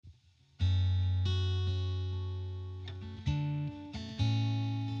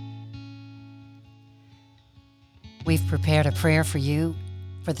We've prepared a prayer for you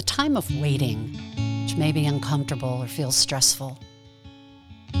for the time of waiting, which may be uncomfortable or feels stressful.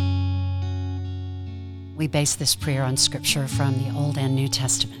 We base this prayer on scripture from the Old and New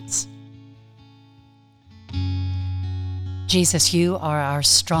Testaments. Jesus, you are our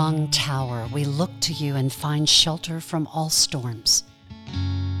strong tower. We look to you and find shelter from all storms.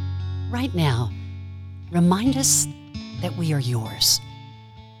 Right now, remind us that we are yours.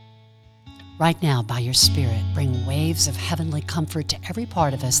 Right now, by your Spirit, bring waves of heavenly comfort to every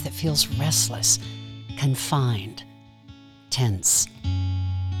part of us that feels restless, confined, tense.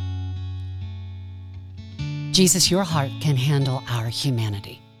 Jesus, your heart can handle our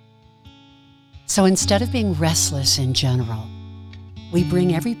humanity. So instead of being restless in general, we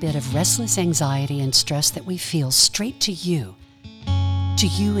bring every bit of restless anxiety and stress that we feel straight to you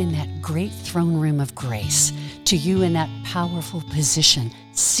in that great throne room of grace, to you in that powerful position,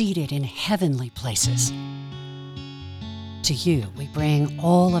 seated in heavenly places. To you, we bring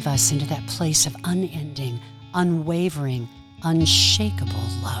all of us into that place of unending, unwavering, unshakable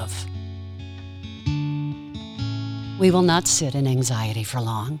love. We will not sit in anxiety for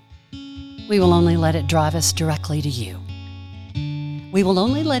long. We will only let it drive us directly to you. We will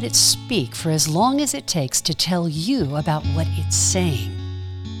only let it speak for as long as it takes to tell you about what it's saying.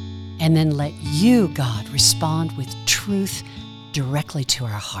 And then let you, God, respond with truth directly to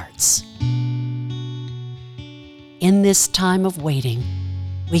our hearts. In this time of waiting,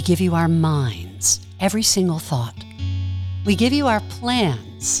 we give you our minds, every single thought. We give you our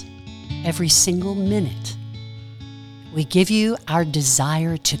plans, every single minute. We give you our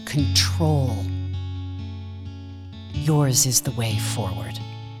desire to control. Yours is the way forward.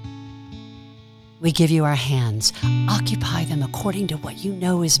 We give you our hands. Occupy them according to what you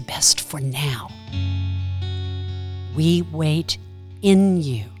know is best for now. We wait in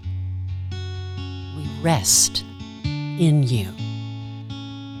you. We rest in you.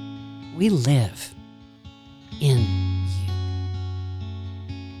 We live in you.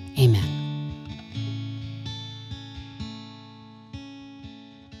 Amen.